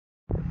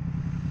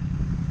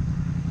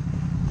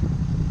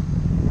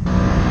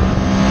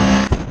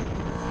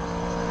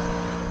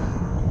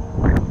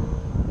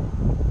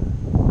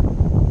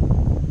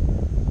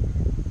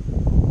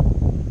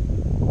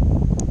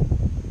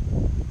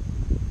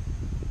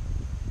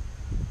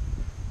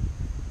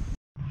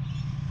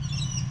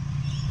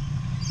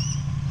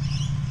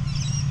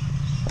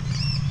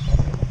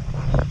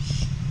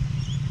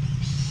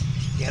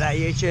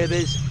G'day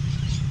YouTubers,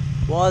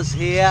 was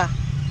here.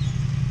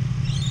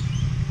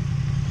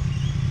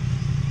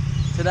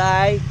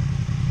 Today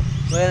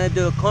we're going to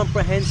do a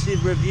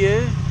comprehensive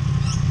review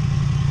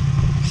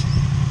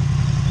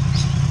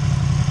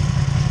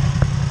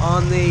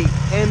on the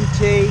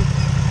MT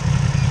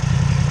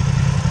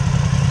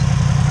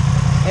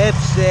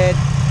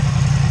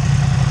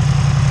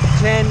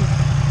FZ-10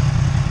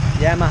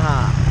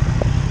 Yamaha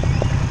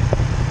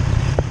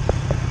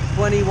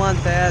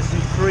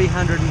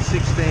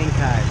 21,316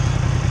 k's.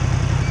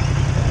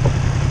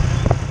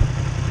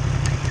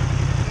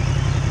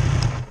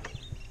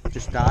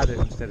 Just started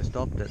instead of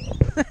stopped it.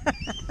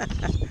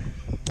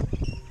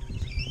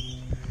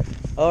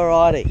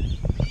 Alrighty.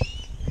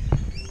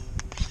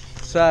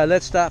 So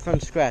let's start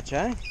from scratch,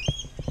 eh?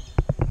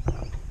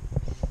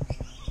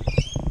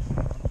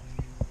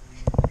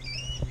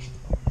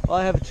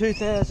 I have a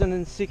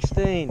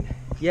 2016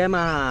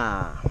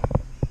 Yamaha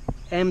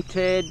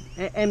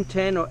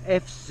M10 or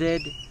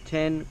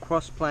FZ-10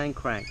 cross-plane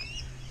crank,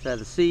 so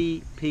the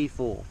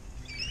CP4.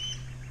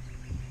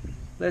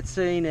 Let's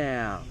see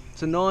now.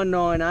 It's a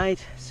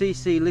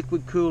 998cc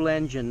liquid cool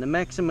engine. The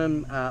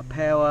maximum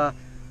power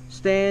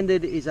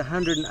standard is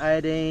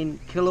 118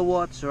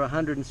 kilowatts or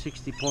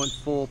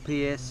 160.4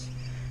 PS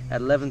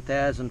at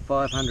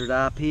 11,500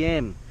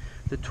 RPM.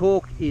 The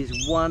torque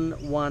is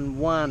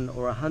 111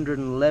 or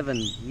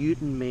 111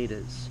 Newton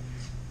meters.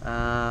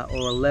 Or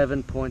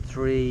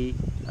 11.3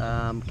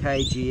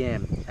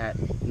 kgm at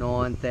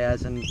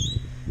 9,000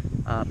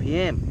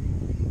 RPM.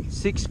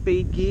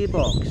 6-speed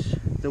gearbox.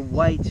 The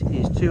weight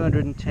is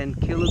 210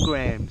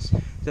 kilograms.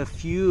 The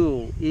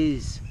fuel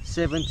is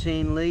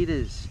 17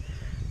 litres.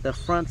 The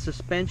front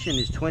suspension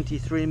is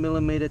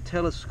 23mm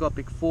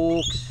telescopic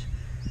forks,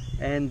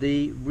 and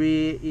the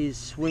rear is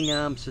swing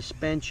arm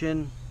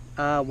suspension,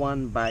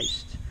 R1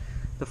 based.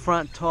 The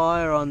front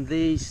tyre on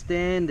these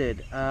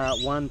standard are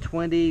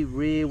 120,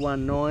 rear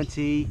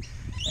 190,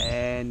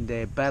 and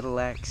they're Battle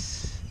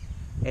Axe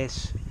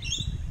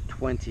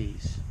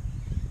S20s.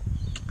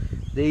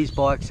 These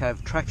bikes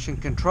have traction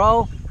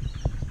control.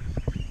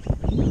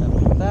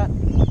 Look at that.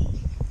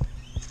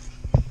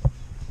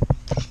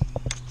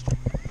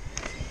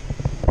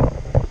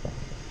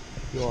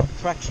 Your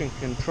traction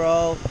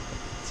control,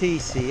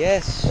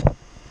 TCS.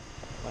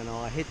 When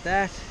I hit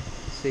that,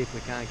 see if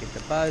we can't get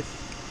to both.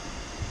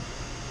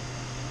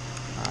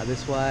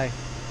 This way,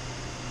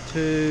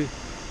 2,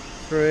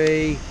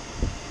 3,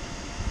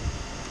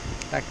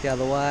 back the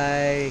other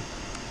way,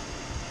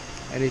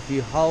 and if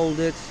you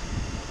hold it,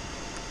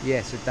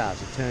 yes it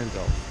does, it turns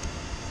off.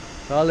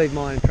 So I'll leave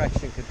mine in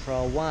traction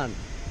control 1.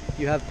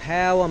 You have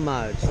power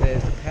modes.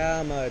 There's the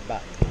power mode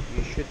button.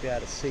 You should be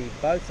able to see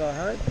both, I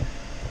hope.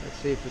 Let's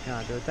see if we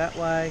can't do it that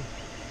way.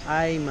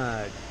 A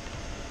mode,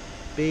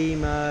 B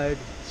mode,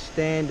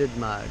 standard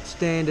mode.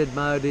 Standard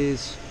mode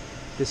is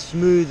the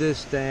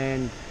smoothest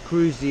and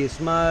cruisiest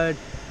mode.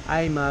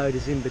 A mode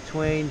is in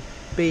between.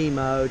 B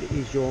mode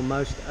is your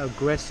most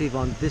aggressive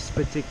on this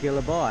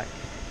particular bike.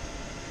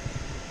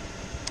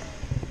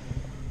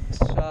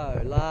 So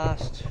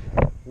last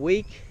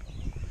week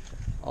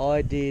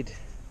I did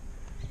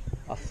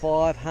a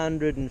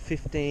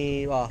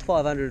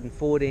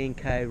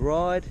 514k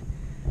ride,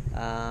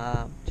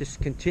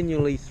 just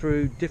continually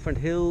through different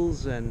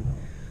hills and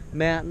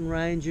mountain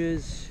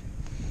ranges.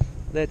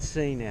 Let's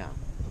see now.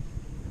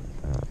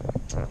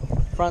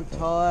 Front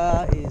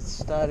tyre is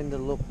starting to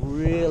look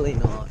really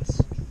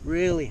nice.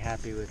 Really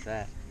happy with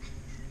that.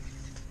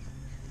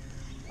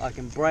 I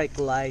can brake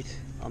late.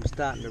 I'm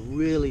starting to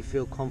really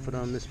feel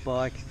confident on this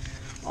bike.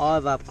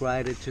 I've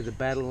upgraded to the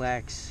Battle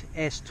Axe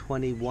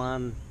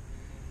S21F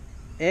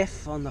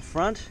on the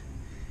front.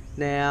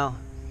 Now,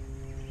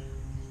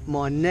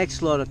 my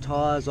next lot of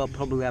tyres I'll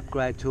probably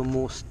upgrade to a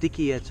more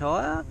stickier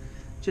tyre,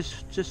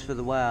 just for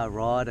the way I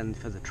ride and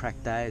for the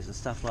track days and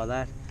stuff like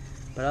that.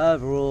 But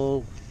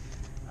overall,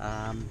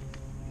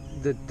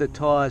 the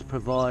tyres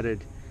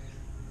provided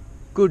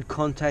good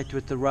contact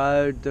with the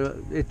road.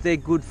 They're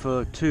good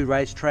for 2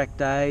 racetrack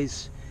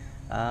days,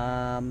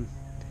 and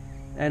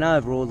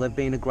overall they've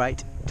been a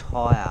great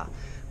tyre.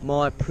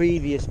 My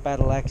previous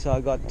Battle Axe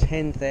I got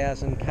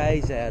 10,000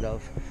 k's out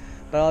of,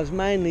 but I was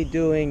mainly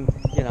doing,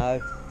 you know,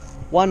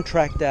 1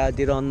 track day I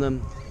did on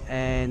them,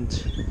 and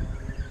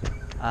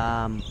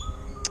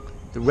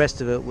the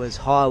rest of it was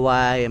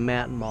highway and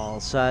mountain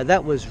miles, so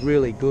that was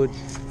really good.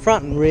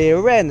 Front and rear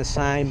around the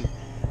same.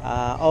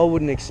 I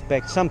wouldn't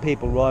expect, some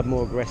people ride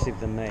more aggressive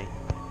than me.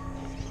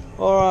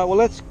 Alright, well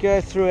let's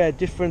go through our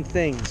different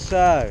things.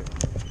 So,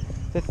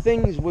 the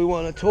things we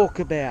want to talk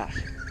about.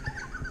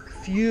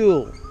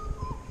 Fuel.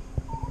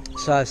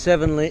 So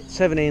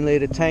 17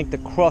 litre tank, the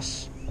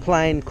cross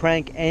plane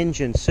crank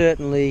engine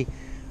certainly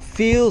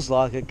feels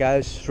like it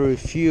goes through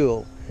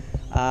fuel.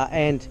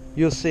 And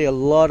you'll see a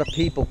lot of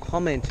people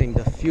commenting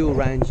the fuel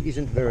range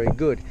isn't very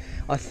good.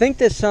 I think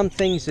there's some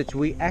things that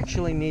we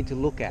actually need to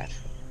look at.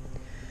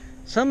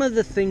 Some of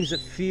the things that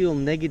feel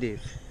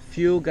negative,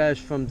 fuel goes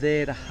from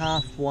there to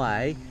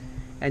halfway,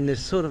 and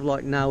there's sort of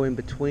like no in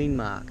between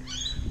mark.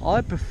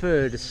 I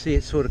prefer to see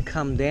it sort of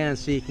come down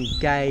so you can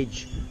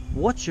gauge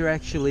what you're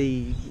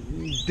actually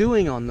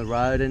doing on the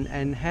road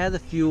and how the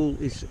fuel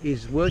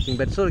is working.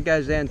 But it sort of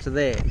goes down to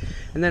there,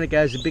 and then it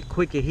goes a bit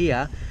quicker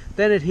here,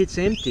 then it hits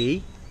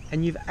empty,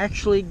 and you've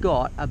actually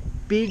got a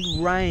big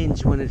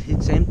range when it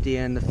hits empty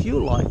and the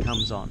fuel light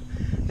comes on.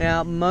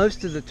 Now,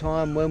 most of the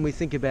time when we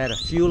think about a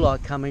fuel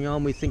light coming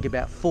on, we think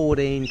about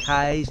 14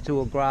 k's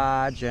to a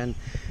garage, and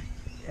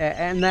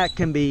that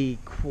can be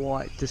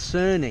quite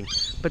discerning.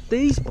 But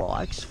these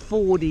bikes,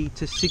 40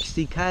 to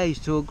 60 k's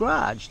to a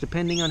garage,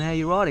 depending on how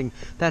you're riding,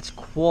 that's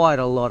quite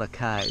a lot of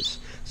k's.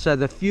 So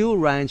the fuel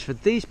range for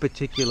these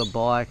particular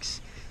bikes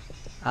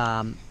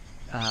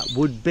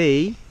would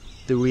be,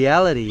 the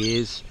reality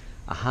is,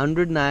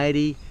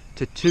 180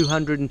 to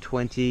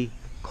 220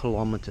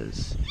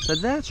 kilometers. So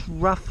that's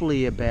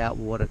roughly about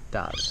what it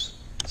does.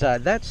 So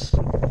that's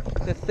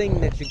the thing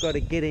that you've got to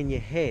get in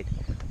your head.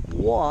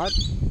 What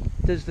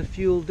does the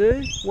fuel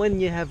do? When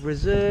you have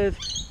reserve,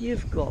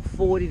 you've got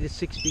 40 to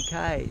 60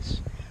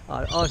 k's.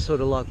 I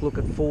sort of like look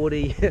at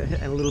 40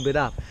 and a little bit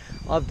up.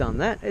 I've done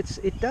that.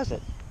 It does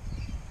it.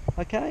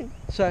 Okay,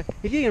 so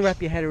if you can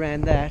wrap your head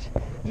around that,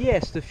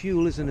 yes, the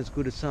fuel isn't as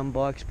good as some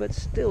bikes, but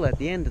still, at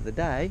the end of the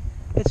day,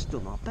 it's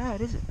still not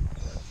bad, is it?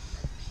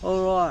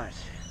 Alright,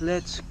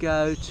 let's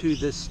go to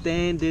the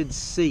standard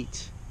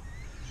seat.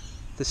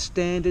 The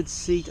standard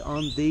seat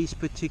on these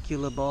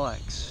particular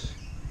bikes.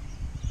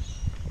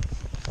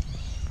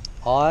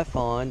 I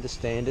find the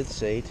standard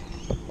seat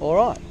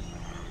alright.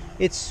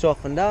 It's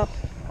softened up.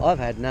 I've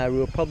had no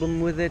real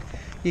problem with it.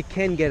 You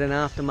can get an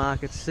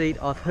aftermarket seat.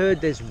 I've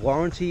heard there's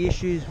warranty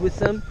issues with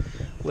them,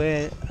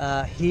 where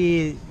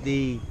here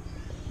the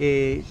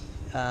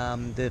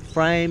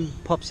frame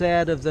pops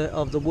out of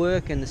the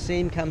work and the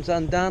seam comes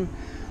undone.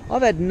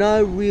 I've had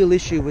no real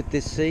issue with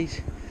this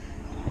seat.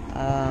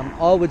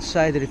 I would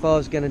say that if I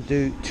was going to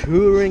do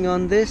touring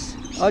on this,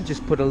 I'd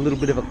just put a little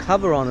bit of a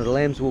cover on it, a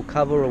lambswool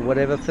cover or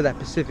whatever for that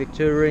Pacific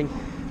touring,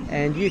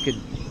 and you could,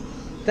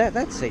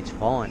 that seat's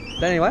fine.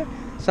 But anyway,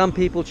 some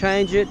people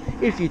change it.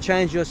 If you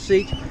change your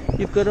seat,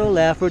 you've got to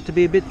allow for it to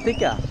be a bit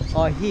thicker.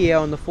 I hear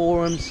on the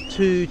forums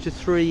 2 to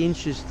 3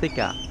 inches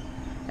thicker,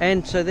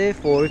 and so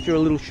therefore if you're a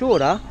little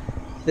shorter,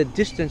 the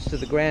distance to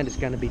the ground is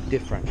going to be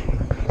different.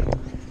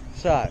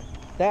 So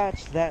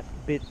that's that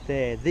bit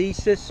there. The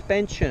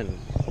suspension,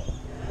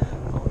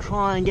 I'll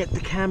try and get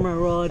the camera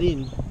right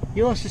in.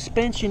 Your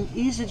suspension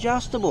is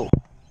adjustable.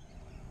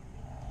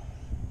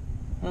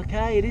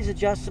 Okay, it is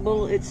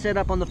adjustable. It's set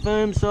up on the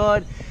firm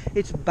side.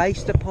 It's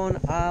based upon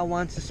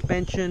R1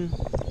 suspension.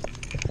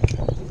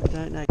 I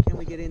don't know, can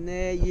we get in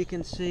there? You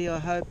can see, I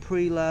hope,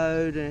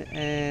 preload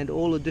and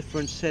all the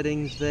different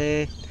settings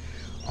there.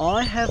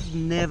 I have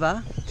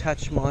never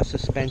touched my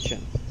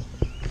suspension.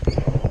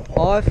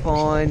 I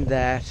find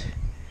that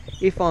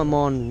if I'm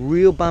on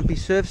real bumpy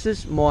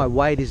surfaces, my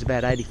weight is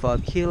about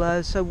 85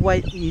 kilos, so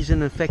weight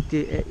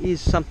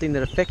is something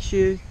that affects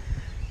you,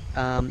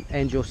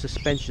 and your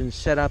suspension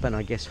setup, and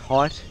I guess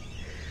height.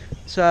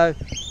 So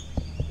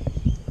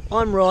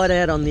I'm right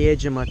out on the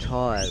edge of my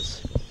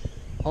tyres.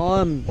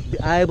 I'm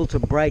able to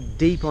brake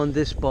deep on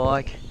this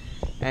bike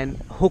and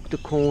hook the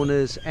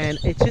corners, and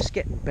it's just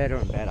getting better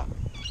and better.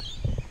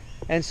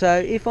 And so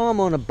if I'm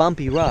on a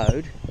bumpy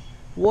road,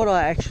 what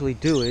I actually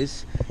do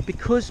is,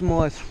 because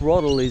my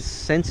throttle is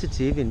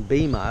sensitive in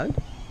B mode,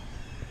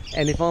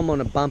 and if I'm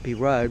on a bumpy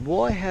road,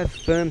 why have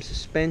firm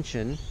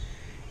suspension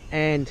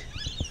and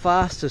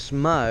fastest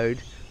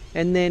mode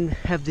and then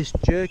have this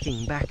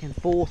jerking back and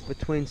forth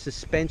between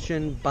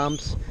suspension,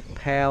 bumps,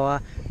 power?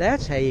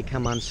 That's how you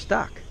come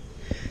unstuck.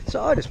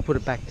 So I just put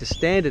it back to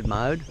standard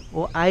mode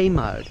or A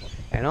mode,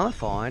 and I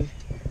find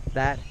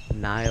that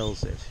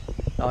nails it.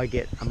 I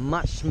get a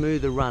much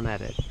smoother run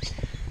at it.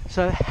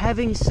 So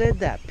having said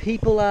that,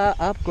 people are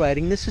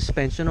upgrading the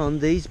suspension on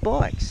these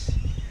bikes.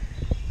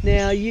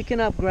 Now you can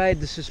upgrade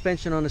the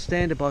suspension on a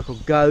standard bike or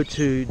go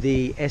to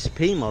the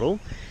SP model,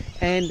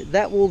 and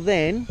that will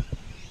then,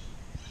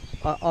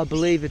 I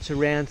believe it's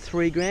around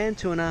 3 grand,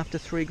 2.5 to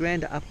 3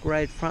 grand to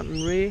upgrade front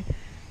and rear,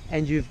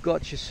 and you've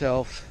got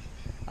yourself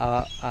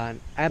an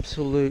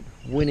absolute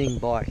winning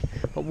bike.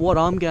 But what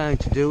I'm going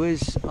to do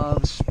is, I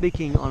was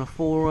speaking on a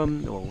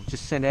forum, or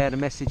just sent out a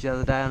message the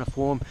other day on a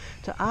forum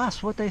to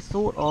ask what they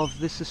thought of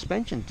the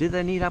suspension. Do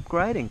they need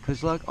upgrading?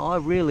 Because like, I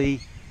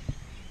really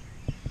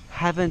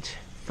haven't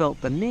felt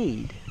the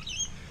need,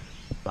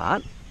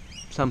 but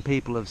some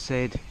people have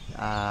said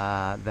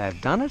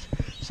they've done it.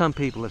 Some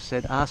people have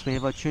said, ask me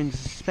if I tuned the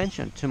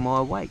suspension to my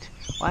weight.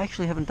 I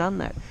actually haven't done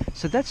that.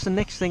 So that's the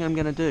next thing I'm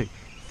going to do.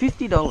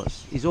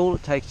 $50 is all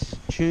it takes to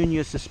tune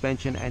your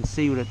suspension and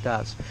see what it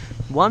does.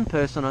 One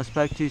person I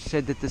spoke to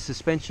said that the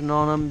suspension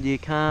on them, you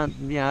can't,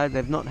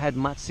 they've not had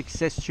much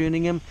success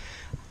tuning them.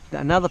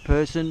 Another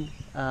person,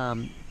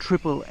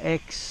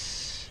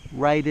 XXX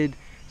rated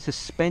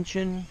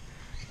suspension,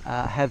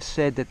 have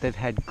said that they've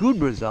had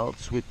good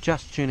results with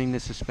just tuning the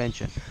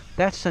suspension.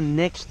 That's the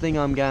next thing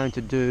I'm going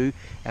to do,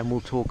 and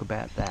we'll talk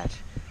about that.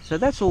 So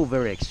that's all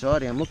very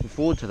exciting. I'm looking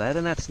forward to that,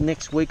 and that's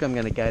next week. I'm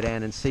going to go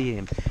down and see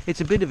him.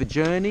 It's a bit of a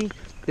journey.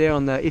 They're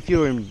on the, if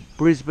you're in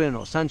Brisbane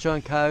or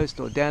Sunshine Coast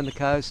or down the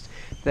coast,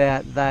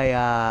 they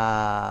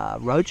are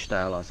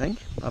Rochedale, I think.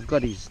 I've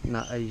got his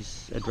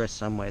address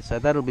somewhere, so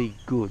that'll be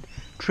good.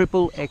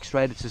 Triple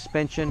X-rated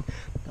suspension.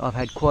 I've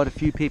had quite a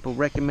few people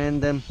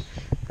recommend them.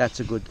 That's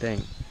a good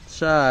thing.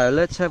 So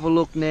let's have a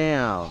look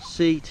now.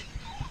 Seat,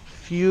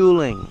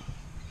 fueling.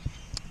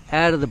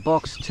 Out of the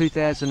box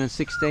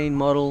 2016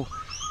 model.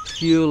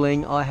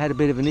 Fueling I had a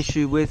bit of an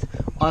issue with.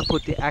 I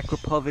put the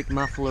Akrapovic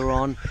muffler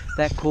on.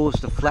 That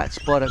caused a flat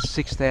spot at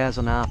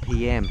 6,000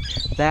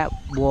 RPM. That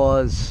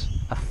was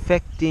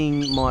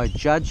affecting my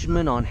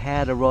judgment on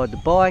how to ride the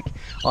bike.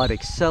 I'd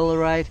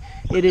accelerate.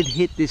 It had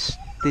hit this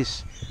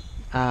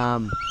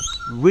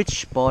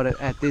rich spot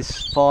at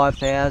this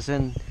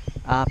 5,000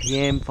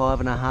 RPM,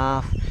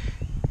 5.5,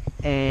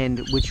 and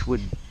which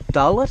would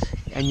dull it,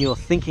 and you're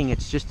thinking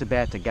it's just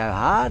about to go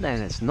hard,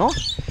 and it's not.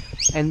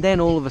 And then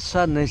all of a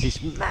sudden there's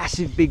this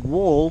massive big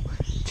wall,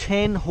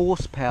 10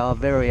 horsepower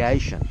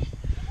variation,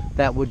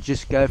 that would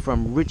just go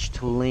from rich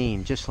to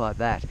lean, just like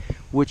that,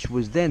 which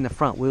was then the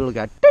front wheel would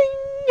go ding,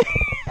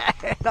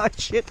 and I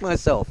shit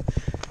myself,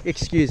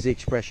 excuse the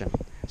expression.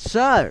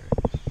 So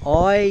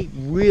I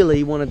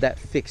really wanted that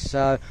fixed,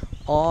 so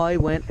I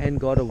went and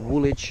got a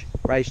Woolwich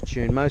race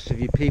tune. Most of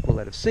you people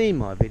that have seen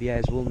my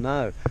videos will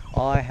know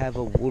I have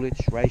a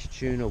Woolwich race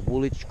tune, a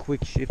Woolwich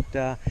quick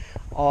shifter.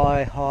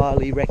 I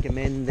highly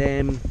recommend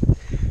them.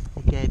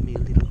 They gave me a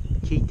little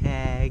key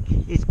tag.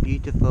 It's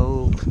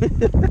beautiful.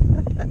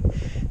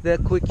 The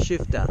quick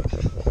shifter.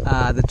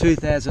 The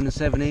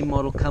 2017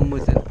 model come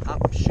with an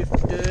up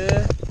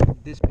shifter.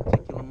 This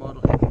particular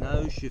model had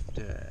no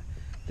shifter.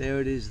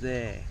 There it is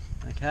there.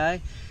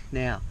 Okay,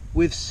 now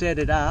we've set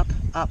it up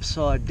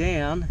upside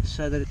down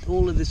so that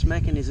all of this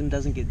mechanism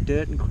doesn't get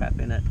dirt and crap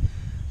in it,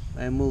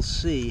 and we'll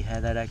see how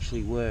that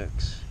actually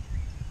works,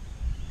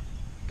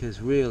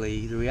 because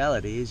really the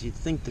reality is you'd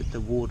think that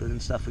the water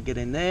and stuff would get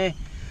in there.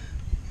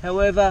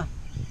 However,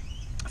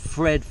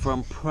 Fred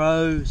from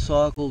Pro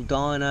Cycle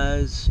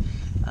Dynos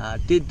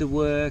did the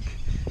work,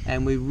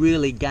 and we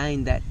really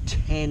gained that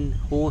 10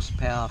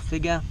 horsepower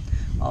figure.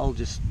 I'll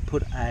just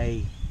put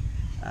a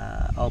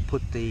I'll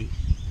put the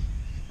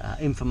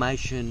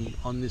information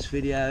on this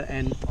video,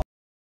 and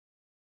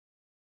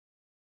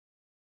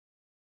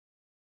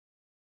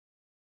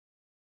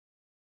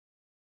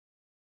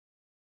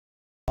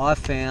I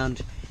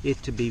found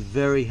it to be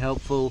very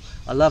helpful.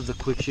 I love the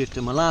quick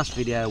shifter. My last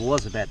video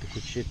was about the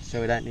quick shift, so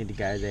we don't need to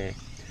go there.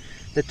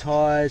 The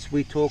tyres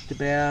we talked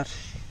about,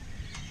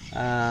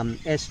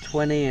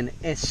 S20 and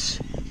S.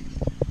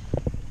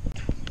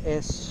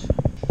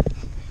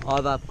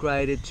 I've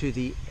upgraded to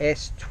the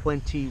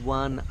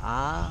S21R,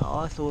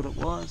 I thought it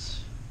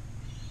was.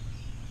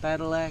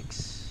 Battle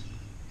Axe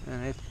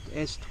and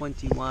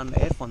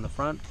S21F on the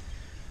front.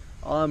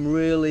 I'm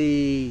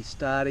really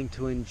starting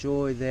to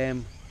enjoy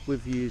them.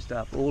 We've used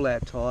up all our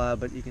tyre,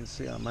 but you can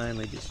see I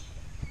mainly just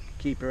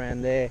keep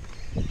around there.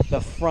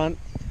 The front,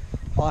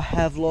 I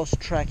have lost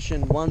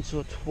traction once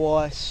or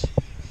twice,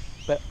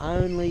 but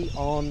only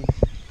on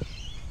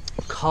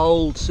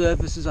cold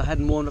surfaces. I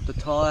hadn't warmed up the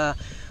tyre.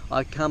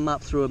 I come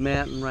up through a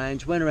mountain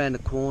range, went around the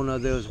corner,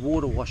 there was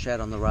water washout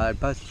on the road,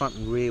 both front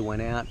and rear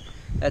went out.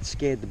 That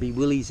scared the bee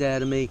willies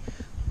out of me,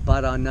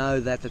 but I know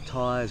that the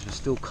tyres were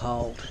still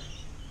cold.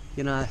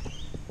 You know,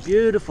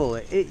 beautiful.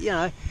 You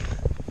know,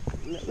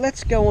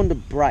 let's go on to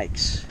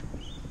brakes.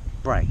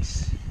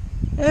 Brakes.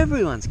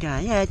 Everyone's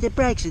going, yeah, the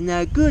brakes are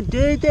no good,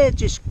 dude. They're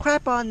just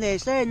crap on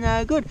this, they're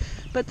no good.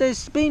 But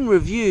there's been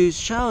reviews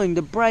showing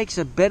the brakes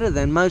are better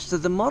than most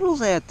of the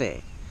models out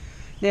there.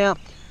 Now,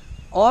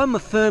 I'm a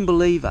firm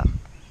believer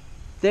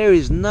there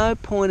is no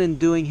point in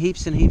doing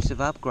heaps and heaps of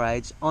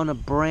upgrades on a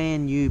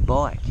brand new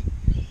bike.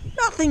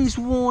 Nothing's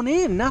worn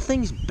in,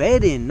 nothing's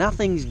bed in,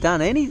 nothing's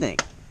done anything.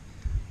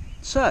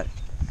 So,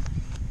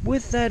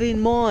 with that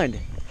in mind,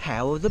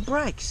 how are the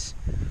brakes?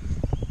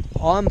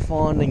 I'm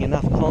finding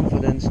enough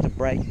confidence to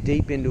brake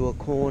deep into a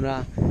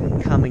corner,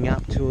 coming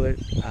up to it.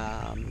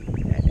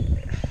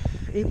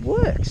 It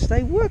works,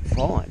 they work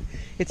fine.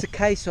 It's a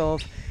case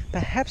of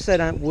perhaps they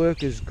don't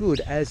work as good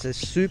as a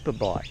super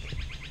bike.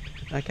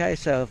 Okay,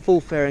 so a full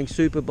fairing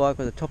super bike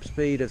with a top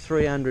speed of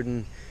 300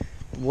 and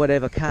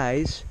whatever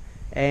Ks,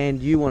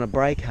 and you want to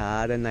brake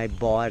hard, and they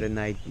bite and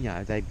they, you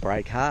know, they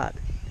brake hard.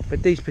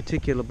 But these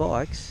particular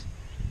bikes,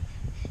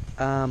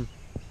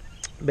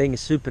 being a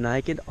super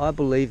naked, I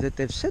believe that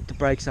they've set the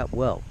brakes up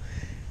well.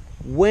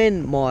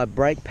 When my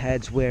brake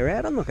pads wear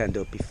out, I'm not going to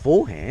do it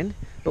beforehand,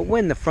 but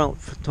when the front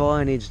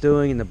tyre needs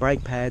doing and the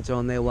brake pads are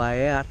on their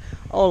way out,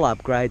 I'll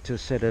upgrade to a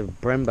set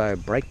of Brembo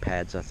brake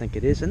pads, I think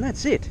it is, and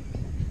that's it.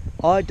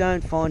 I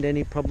don't find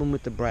any problem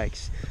with the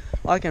brakes.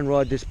 I can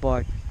ride this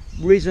bike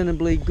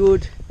reasonably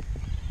good,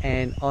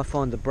 and I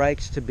find the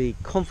brakes to be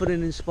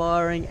confident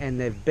inspiring, and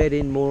they've bed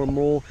in more and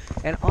more,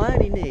 and I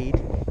only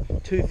need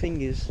 2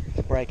 fingers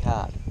to brake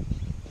hard.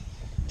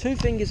 2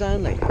 fingers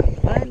only.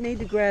 I don't need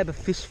to grab a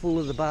fistful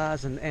of the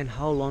bars and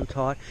hold on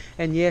tight.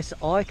 And yes,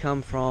 I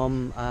come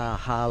from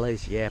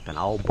Harleys, yep, an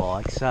old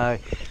bike, so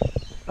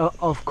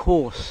of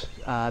course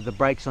the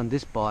brakes on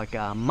this bike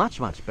are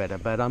much better.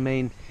 But I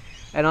mean,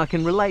 and I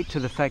can relate to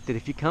the fact that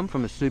if you come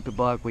from a super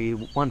bike where you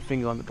 1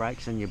 finger on the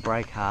brakes and you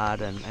brake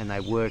hard and they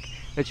work,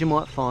 that you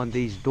might find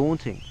these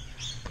daunting.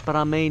 But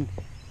I mean,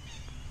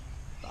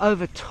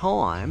 over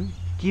time,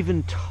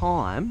 given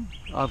time,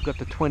 I've got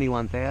the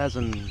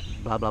 21,000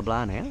 blah blah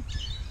blah now.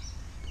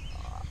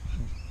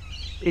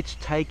 It's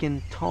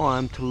taken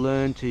time to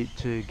learn to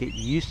get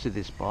used to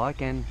this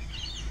bike, and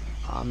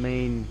I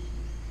mean,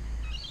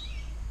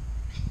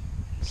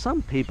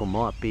 some people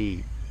might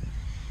be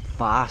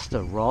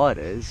faster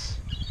riders,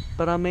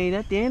 but I mean,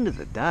 at the end of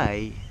the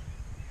day,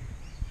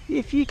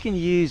 if you can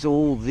use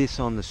all this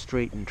on the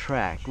street and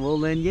track, well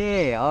then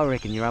yeah, I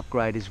reckon your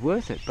upgrade is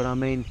worth it. But I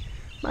mean,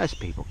 most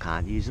people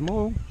can't use them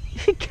all.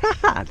 You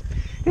can't.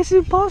 It's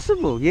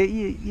impossible.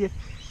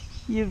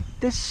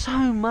 There's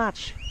so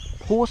much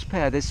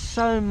horsepower, there's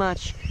so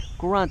much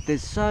grunt,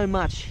 there's so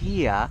much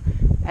here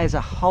as a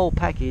whole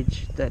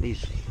package that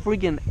is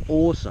friggin'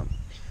 awesome.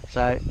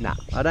 So no,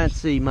 I don't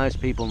see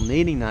most people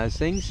needing those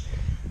things.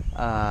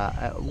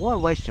 Why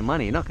waste your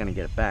money? You're not going to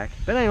get it back.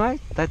 But anyway,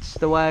 that's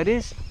the way it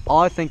is.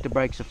 I think the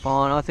brakes are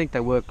fine. I think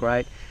they work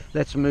great.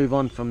 Let's move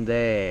on from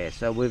there.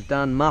 So we've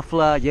done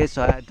muffler. Yes,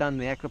 I had done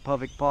the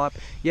Acropovic pipe.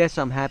 Yes,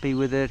 I'm happy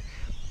with it.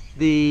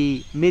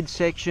 The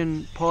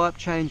midsection pipe,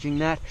 changing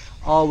that,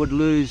 I would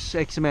lose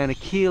X amount of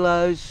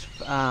kilos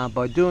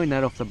by doing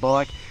that off the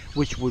bike,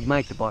 which would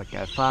make the bike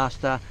go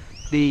faster.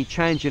 The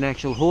change in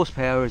actual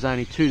horsepower is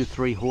only 2 to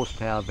 3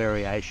 horsepower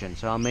variation.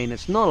 So I mean,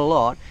 it's not a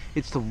lot.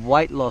 It's the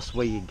weight loss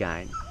where you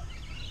gain.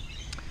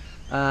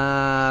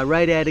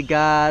 Radiator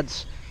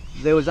guards.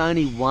 There was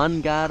only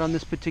 1 guard on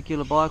this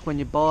particular bike when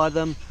you buy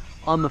them.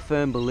 I'm a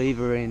firm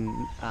believer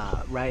in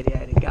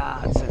radiator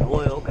guards and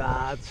oil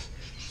guards.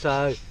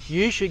 So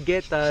you should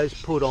get those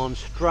put on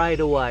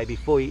straight away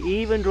before you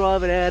even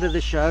drive it out of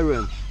the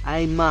showroom.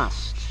 A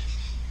must.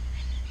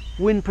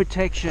 Wind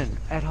protection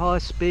at high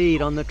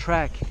speed on the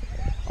track.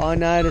 I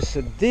noticed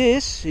that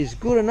this is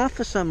good enough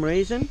for some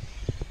reason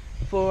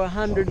for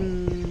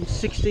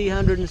 160,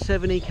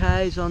 170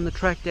 k's on the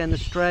track down the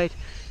straight.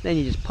 Then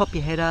you just pop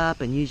your head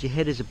up and use your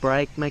head as a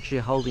brake. Make sure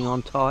you're holding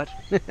on tight.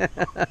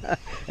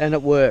 And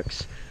it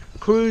works.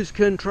 Cruise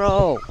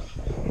control.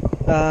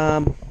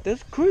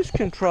 There's cruise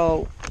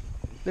control.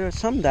 There are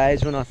some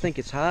days when I think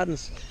it's hard,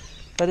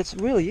 but it's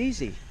really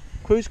easy.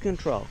 Cruise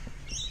control.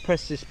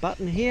 Press this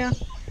button here.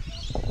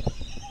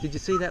 Did you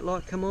see that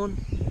light come on?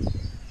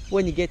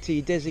 When you get to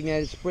your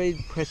designated speed,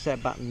 press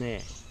that button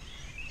there.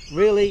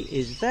 Really,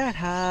 is that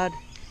hard?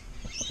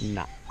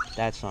 No,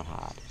 that's not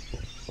hard.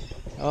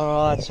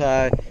 Alright,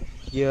 so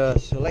your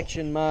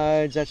selection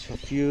modes, that's for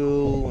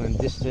fuel and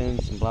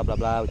distance and blah blah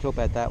blah. We talk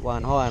about that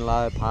one. High and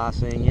low,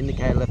 passing,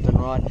 indicator left and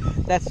right.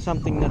 That's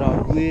something that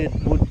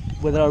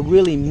I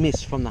really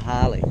miss from the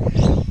Harley.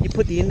 You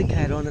put the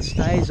indicator on, it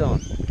stays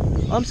on.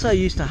 I'm so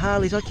used to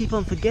Harleys, I keep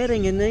on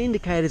forgetting, and the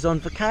indicator's on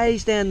for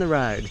K's down the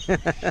road.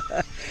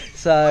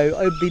 So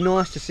it'd be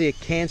nice to see a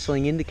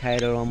cancelling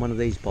indicator on one of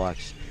these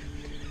bikes.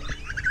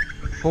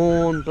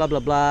 Horn, blah blah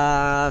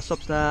blah,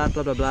 stop start,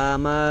 blah blah blah,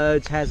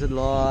 modes, hazard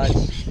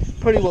lights.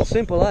 Pretty well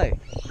simple, eh?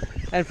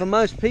 And for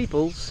most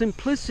people,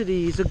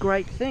 simplicity is a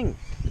great thing.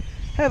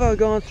 Have I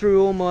gone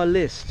through all my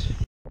list?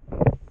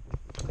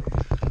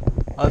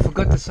 I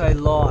forgot to say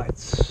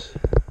lights.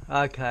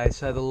 Okay,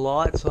 so the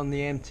lights on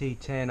the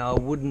MT-10, I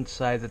wouldn't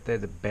say that they're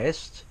the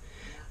best.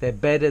 They're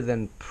better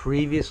than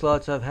previous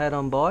lights I've had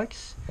on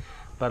bikes.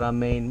 But I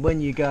mean, when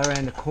you go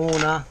around the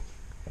corner,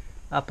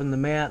 up in the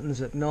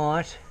mountains at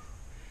night,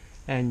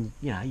 and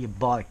you know, your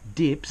bike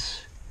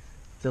dips,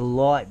 the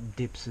light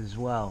dips as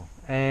well.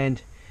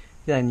 And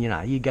then, you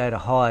know, you go to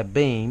high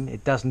beam,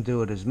 it doesn't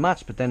do it as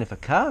much, but then if a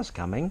car's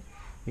coming,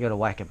 you got to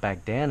whack it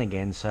back down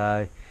again.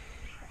 So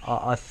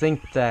I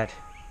think that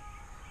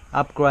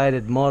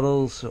upgraded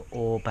models,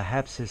 or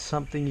perhaps there's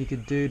something you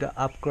could do to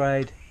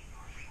upgrade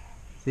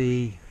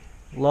the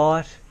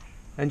light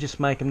and just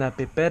make them that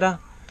bit better.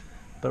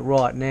 But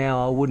right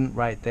now I wouldn't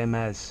rate them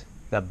as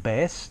the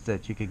best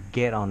that you could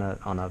get on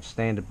a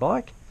standard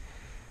bike,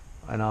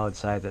 and I would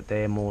say that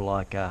they're more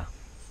like a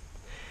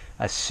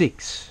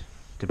 6,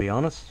 to be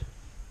honest.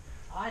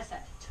 I say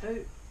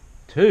 2.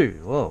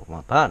 2? Well,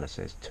 my partner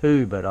says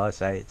 2, but I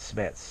say it's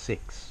about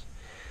 6.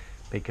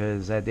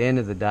 Because at the end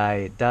of the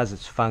day, it does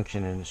its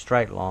function in a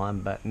straight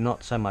line, but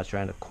not so much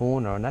around a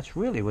corner, and that's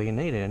really where you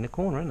need it, in the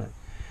corner, isn't it?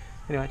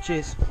 Anyway,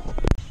 cheers.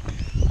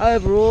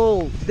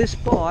 Overall, this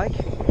bike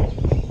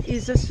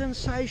is a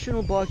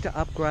sensational bike to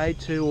upgrade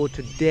to, or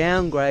to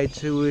downgrade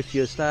to, if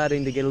you're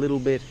starting to get a little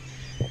bit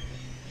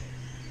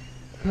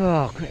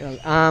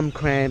arm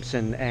cramps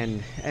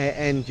and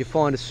you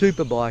find a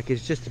super bike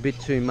is just a bit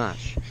too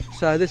much.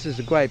 So this is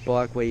a great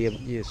bike where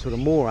you're sort of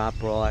more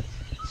upright,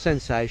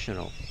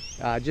 sensational.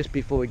 Just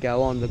before we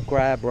go on, the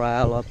grab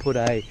rail, I put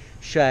a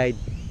shade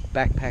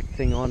backpack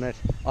thing on it.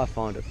 I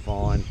find it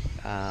fine.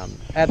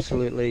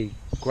 Absolutely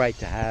great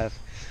to have.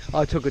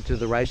 I took it to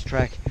the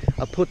racetrack.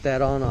 I put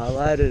that on, I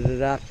loaded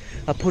it up.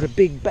 I put a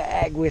big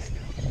bag with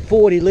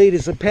 40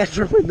 litres of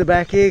petrol in the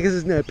back here because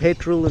there's no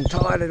petrol, and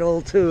tied it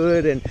all to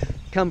it, and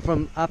come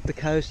from up the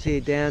coast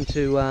here down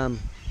to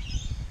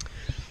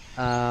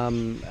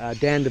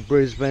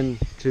Brisbane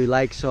to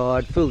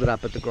Lakeside, filled it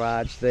up at the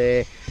garage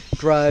there,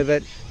 drove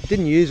it,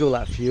 didn't use all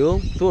that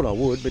fuel, thought I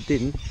would but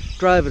didn't,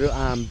 drove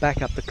it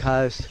back up the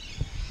coast,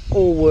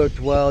 all worked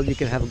well. You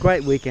can have a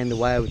great weekend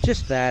away with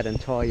just that and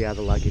tie your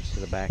other luggage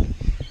to the back.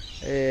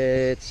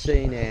 Let's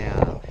see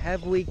now,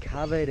 have we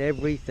covered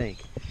everything?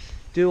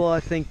 Do I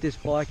think this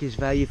bike is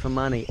value for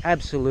money?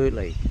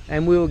 Absolutely.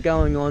 And we were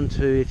going on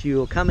to, if you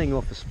were coming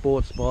off a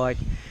sports bike,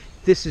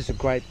 this is a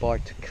great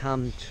bike to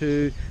come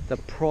to. The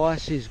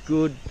price is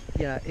good.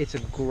 Yeah, it's a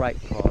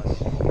great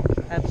price.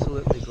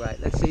 Absolutely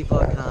great. Let's see if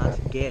I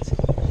can't get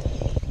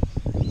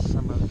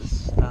some of the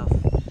stuff.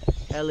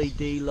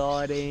 LED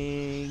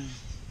lighting.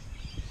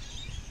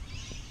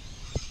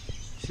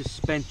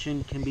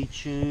 Suspension can be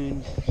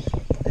tuned.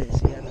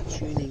 There's the other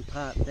tuning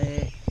part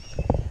there.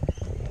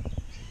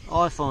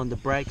 I find the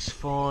brakes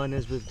fine,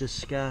 as we've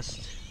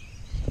discussed.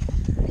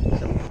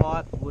 The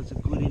pipe was a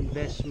good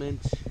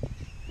investment.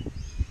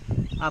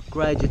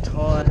 Upgrade your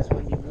tyres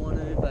when you want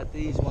to, but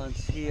these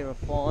ones here are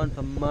fine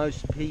for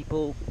most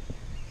people.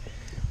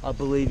 I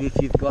believe if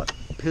you've got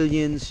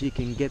pillions, you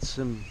can get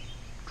some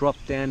drop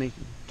down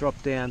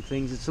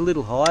things. It's a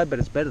little high, but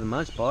it's better than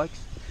most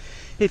bikes.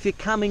 If you're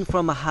coming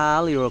from a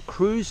Harley or a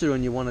Cruiser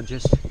and you want to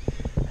just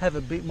have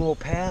a bit more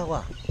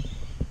power,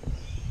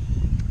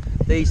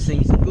 these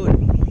things are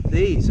good.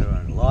 These are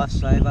a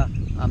lifesaver,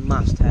 a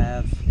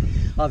must-have.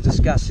 I've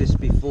discussed this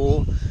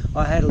before.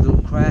 I had a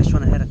little crash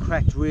when I had a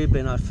cracked rib,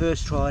 and I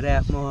first tried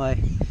out my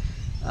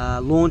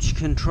launch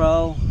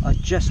control. I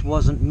just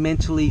wasn't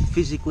mentally,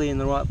 physically in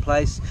the right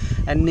place,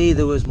 and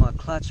neither was my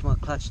clutch. My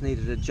clutch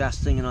needed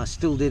adjusting, and I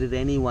still did it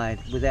anyway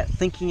without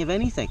thinking of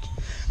anything.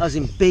 I was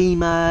in B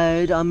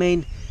mode. I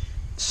mean,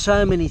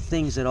 so many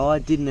things that I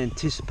didn't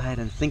anticipate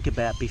and think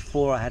about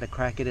before I had a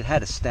crack at it.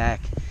 Had a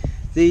stack.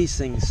 These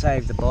things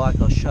saved the bike.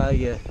 I'll show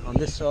you on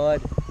this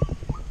side.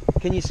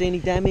 Can you see any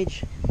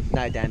damage?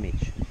 No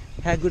damage.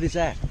 How good is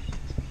that?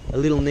 A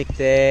little nick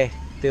there.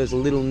 There was a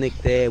little nick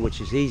there,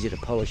 which is easy to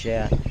polish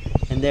out,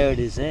 and there it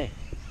is there.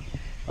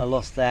 I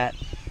lost that.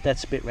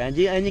 That's a bit round.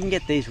 And you can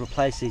get these,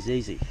 replace these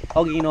easy.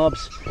 Hoggy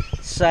knobs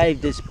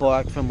saved this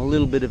bike from a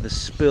little bit of a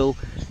spill,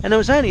 and it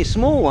was only a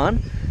small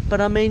one, but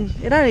I mean,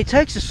 it only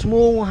takes a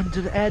small one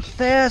to add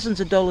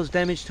thousands of dollars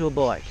damage to a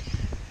bike.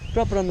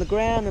 Drop it on the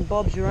ground and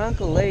Bob's your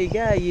uncle. There you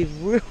go.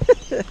 You've really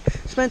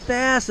spent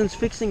thousands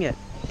fixing it.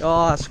 Oh,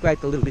 I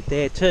scraped a little bit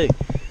there too.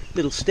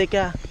 Little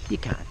sticker. You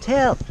can't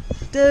tell.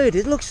 Dude,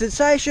 it looks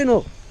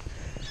sensational.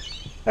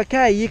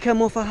 Okay, you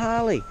come off a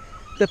Harley.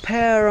 The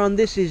power on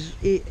this is...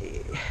 you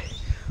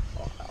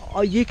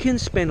can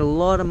spend a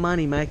lot of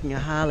money making a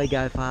Harley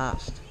go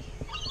fast.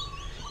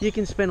 You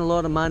can spend a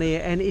lot of money,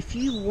 and if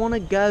you want to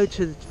go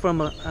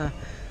from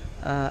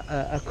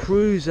a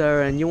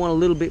cruiser and you want a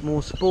little bit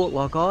more sport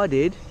like I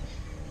did,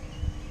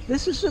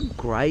 this is a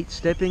great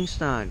stepping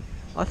stone.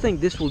 I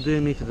think this will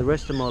do me for the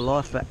rest of my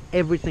life for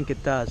everything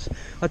it does.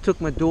 I took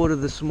my daughter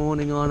this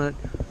morning on it.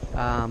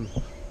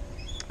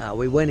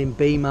 We went in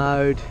B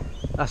mode.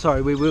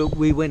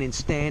 We went in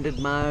standard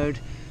mode.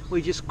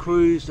 We just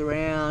cruised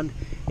around.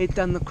 It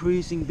done the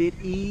cruising bit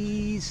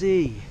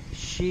easy.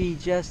 She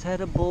just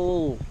had a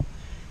ball.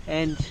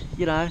 And,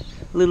 you know,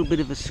 a little bit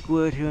of a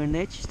squirt here and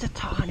there, just a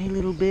tiny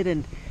little bit,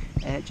 and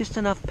just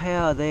enough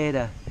power there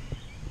to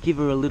give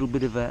her a little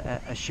bit of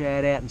a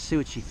shout out and see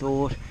what she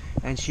thought.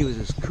 And she was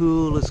as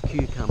cool as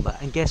cucumber.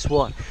 And guess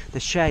what? The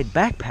Shade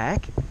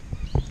backpack,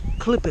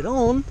 clip it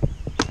on,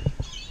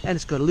 and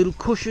it's got a little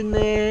cushion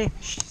there.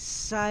 She's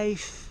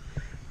safe.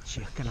 She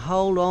can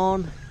hold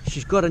on.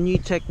 She's got a new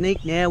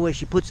technique now where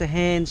she puts her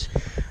hands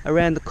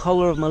around the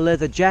collar of my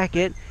leather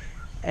jacket,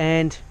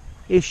 and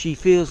if she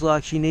feels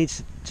like she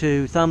needs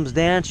to thumbs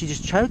down, she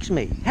just chokes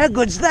me. How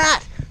good's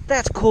that?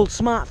 That's called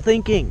smart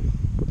thinking.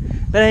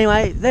 But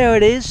anyway, there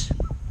it is.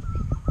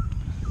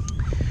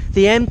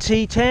 The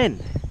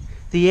MT-10,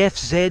 the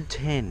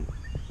FZ-10.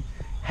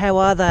 How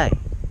are they?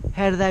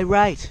 How do they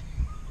rate?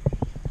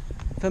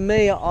 For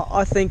me,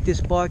 I think this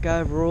bike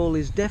overall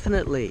is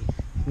definitely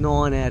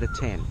 9 out of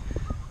 10.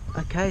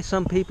 Okay,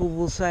 some people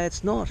will say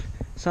it's not.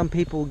 Some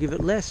people will give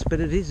it less, but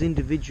it is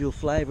individual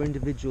flavour,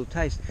 individual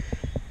taste.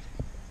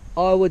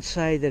 I would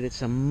say that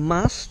it's a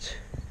must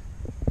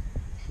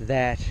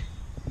that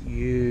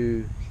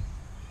you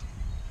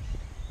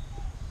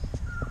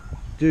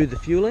do the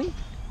fueling.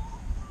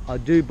 I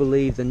do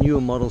believe the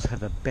newer models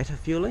have a better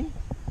fueling.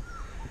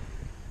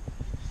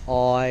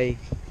 I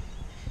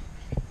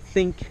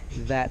think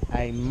that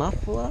a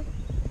muffler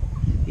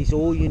is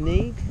all you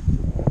need,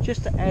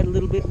 just to add a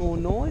little bit more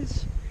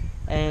noise.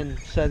 And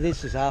so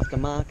this is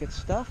aftermarket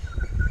stuff.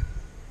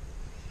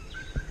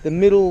 The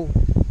middle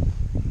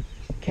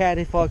cat,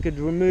 if I could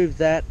remove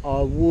that,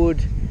 I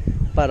would.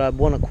 but I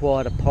want a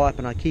quieter pipe,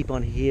 and I keep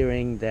on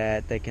hearing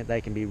that they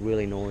can be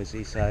really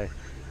noisy, so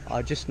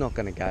I'm just not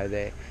going to go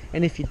there.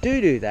 And if you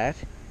do that,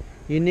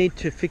 you need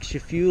to fix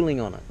your fueling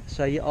on it.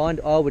 So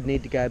I would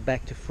need to go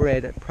back to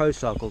Fred at Pro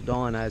Cycle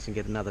Dynos and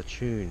get another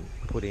tune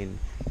put in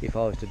if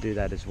I was to do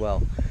that as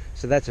well.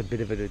 So that's a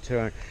bit of a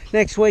deterrent.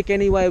 Next week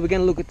anyway, we're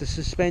going to look at the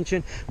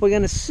suspension. We're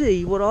going to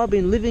see what I've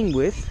been living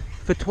with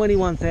for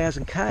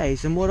 21,000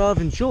 Ks and what I've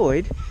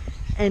enjoyed,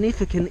 and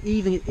if it can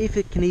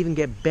even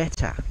get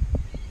better.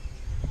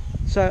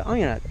 So I'm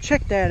going to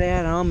check that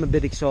out, and I'm a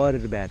bit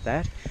excited about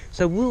that.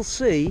 So we'll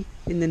see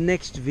in the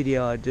next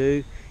video I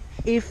do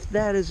if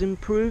that has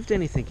improved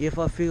anything, if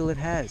I feel it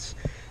has.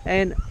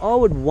 And I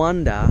would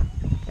wonder,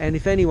 and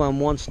if anyone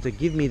wants to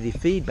give me the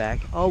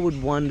feedback, I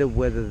would wonder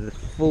whether the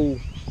full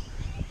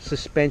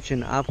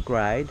suspension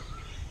upgrade,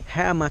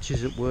 how much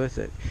is it worth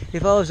it?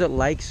 If I was at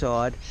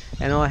Lakeside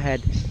and I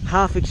had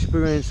half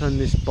experience on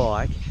this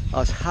bike, I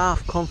was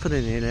half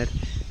confident in it,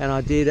 and I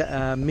did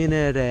a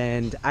minute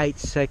and 8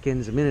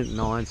 seconds, a minute and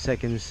 9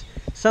 seconds,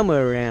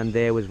 somewhere around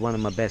there was one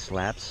of my best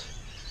laps.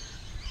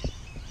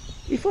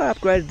 If I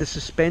upgraded the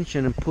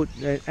suspension and put,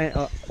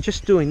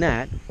 just doing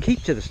that,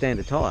 keep to the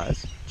standard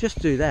tyres, just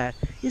do that,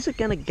 is it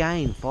going to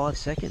gain 5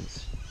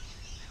 seconds?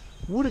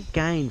 Would it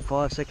gain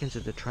 5 seconds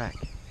at the track?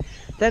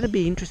 That'd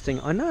be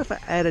interesting. I know if I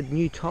added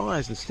new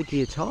tyres and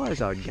stickier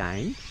tyres I'd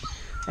gain,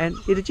 and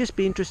it'd just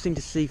be interesting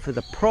to see for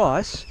the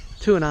price,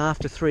 2.5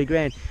 to 3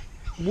 grand,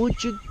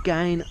 would you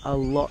gain a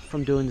lot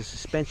from doing the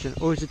suspension,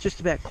 or is it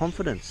just about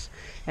confidence?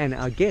 And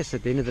I guess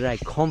at the end of the day,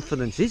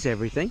 confidence is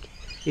everything.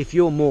 If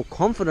you're more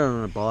confident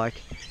on a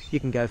bike, you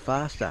can go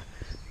faster,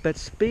 but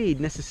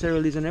speed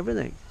necessarily isn't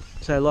everything.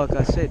 So like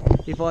I said,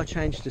 if I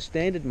change to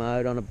standard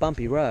mode on a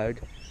bumpy road,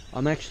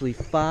 I'm actually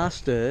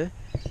faster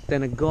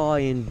than a guy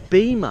in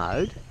B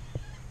mode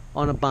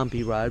on a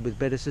bumpy road with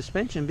better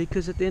suspension,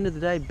 because at the end of the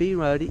day, B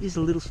road is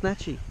a little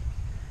snatchy.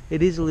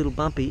 It is a little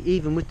bumpy,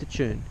 even with the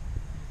tune.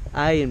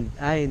 A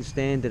and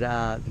standard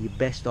are the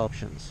best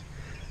options.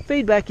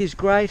 Feedback is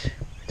great.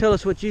 Tell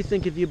us what you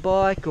think of your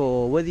bike,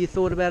 or whether you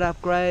thought about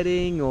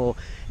upgrading, or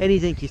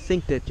anything you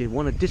think that you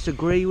want to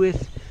disagree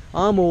with.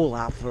 I'm all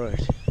up for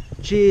it.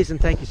 Cheers,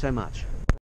 and thank you so much.